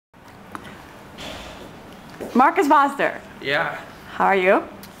Marcus Foster. Yeah. How are you?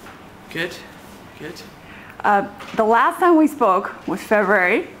 Good. Good. The last time we spoke was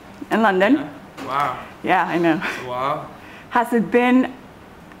February in London. Yeah. Wow. Yeah, I know. Wow. Has it been,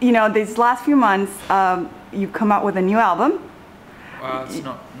 you know, these last few months, you've come out with a new album? Well, it's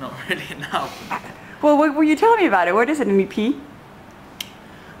not really an album. Well, what were you telling me about it? What is it, an EP?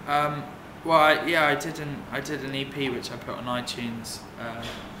 Well, I did an EP which I put on iTunes,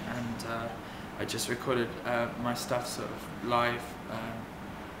 and I just recorded my stuff sort of live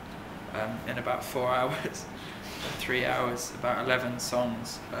in about 4 hours, 3 hours, about 11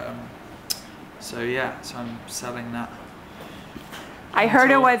 songs. So yeah, so I'm selling that. I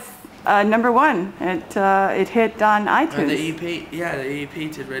heard it was #1. It hit on iTunes. The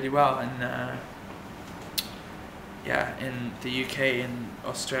EP did really well, and yeah, in the UK, in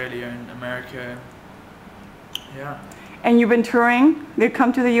Australia, in America, yeah. And you've been touring? They've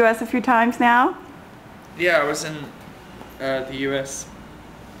come to the US a few times now? Yeah, I was in the US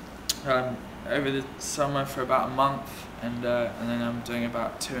over the summer for about a month, and then I'm doing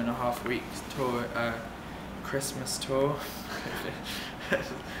about 2.5 weeks tour, Christmas tour.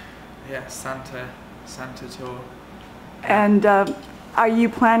 Yeah, Santa tour. And are you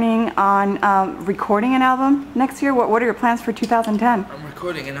planning on recording an album next year? What are your plans for 2010? I'm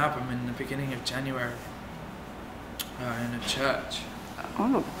recording an album in the beginning of January in a church.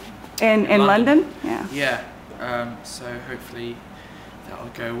 Oh, in London? Yeah. Yeah. So hopefully that'll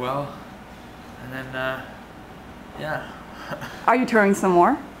go well, and then yeah. Are you touring some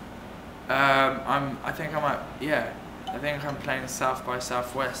more? I think I might. Yeah. I think I'm playing South by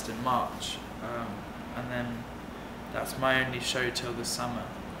Southwest in March, and then that's my only show till the summer.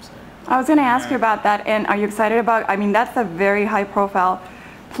 So, I was going to ask you about that, and are you excited about, I mean, that's a very high profile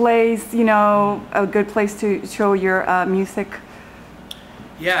place, you know, a good place to show your music.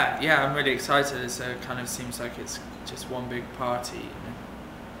 Yeah, I'm really excited. It kind of seems like it's just one big party. You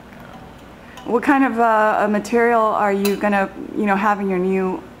know? What kind of material are you going to, you know, have in your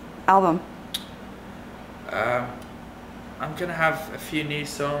new album? I'm going to have a few new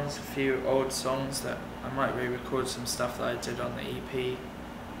songs, a few old songs that I might re-record some stuff that I did on the EP,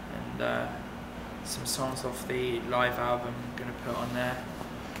 and some songs off the live album I'm going to put on there.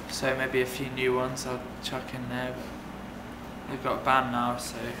 So maybe a few new ones I'll chuck in there. We've got a band now,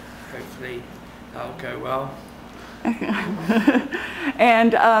 so hopefully that'll go well.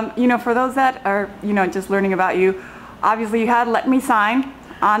 And you know, for those that are, you know, just learning about you, obviously you had Let Me Sign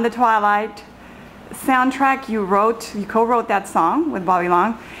on the Twilight soundtrack. You co-wrote that song with Bobby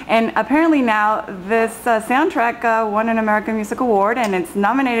Long, and apparently now this soundtrack won an American Music Award, and it's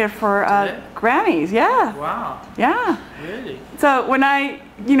nominated for Grammys. Yeah. Wow. Yeah. Really? So when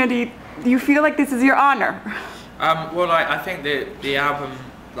you know, do you feel like this is your honor? Well, I think the album,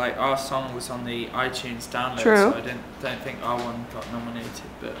 like our song was on the iTunes download, True. so I don't think our one got nominated,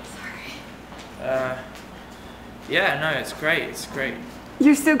 but yeah, no, it's great. It's great.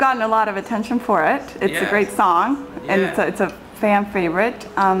 You've still gotten a lot of attention for it. It's a great song, and it's a fan favorite.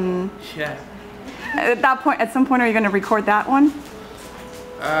 Yeah. At some point, are you going to record that one?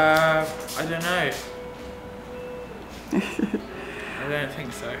 I don't know. I don't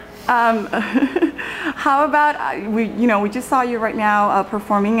think so. How about we just saw you right now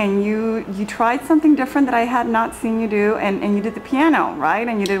performing, and you tried something different that I had not seen you do, and you did the piano, right?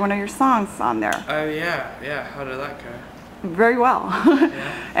 And you did one of your songs on there. Oh yeah. How did that go? Very well.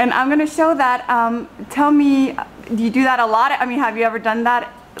 Yeah. And I'm going to show that. Tell me, do you do that a lot? I mean, have you ever done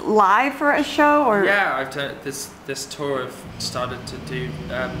that live for a show? Or? Yeah, I've done this tour. I've started to do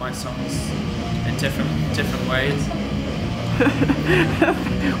my songs in different ways. We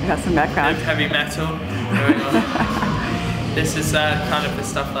got some background. Heavy metal going on. This is kind of the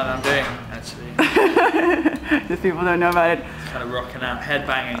stuff that I'm doing, actually. Just people don't know about it. Kind of rocking out,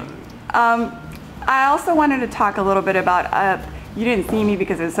 headbanging. I also wanted to talk a little bit about, you didn't see me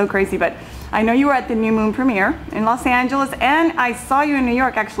because it was so crazy, but I know you were at the New Moon premiere in Los Angeles, and I saw you in New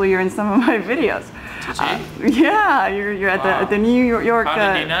York. Actually, you're in some of my videos. Did you? Yeah, you're at the New York.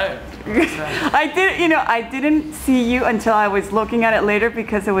 How did you know? I didn't see you until I was looking at it later,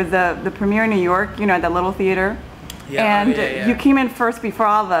 because it was the premiere in New York, you know, at that little theater. Yeah, and you came in first before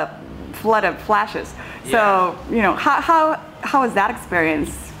all the flood of flashes. Yeah. So, you know, how was that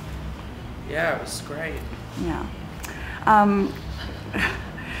experience? Yeah, it was great. Yeah.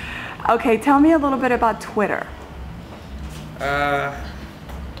 Okay, tell me a little bit about Twitter.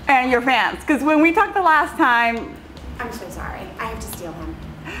 And your fans, because when we talked the last time. I'm so sorry. I have to steal him.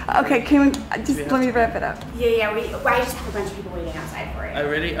 Okay, can we just let me wrap it up? Yeah. I just have a bunch of people waiting outside for it. Oh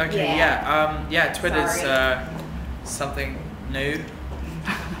really? Okay. Yeah. Twitter's something new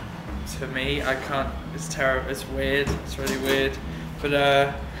to for me. I can't. It's terrible. It's weird. It's really weird. But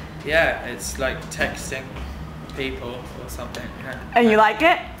yeah, it's like texting people or something. Yeah. And you like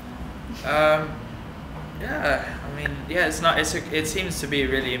it? Yeah. I mean, yeah. It's not. It seems to be a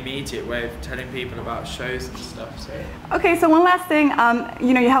really immediate way of telling people about shows and stuff. So. Okay, so one last thing.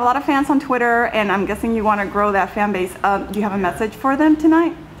 You know, you have a lot of fans on Twitter, and I'm guessing you want to grow that fan base. Do you have a message for them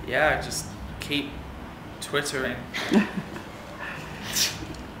tonight? Yeah, just keep twittering.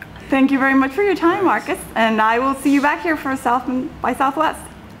 Thank you very much for your time, Marcus, and I will see you back here for South by Southwest.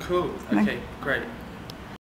 Cool. Okay, great.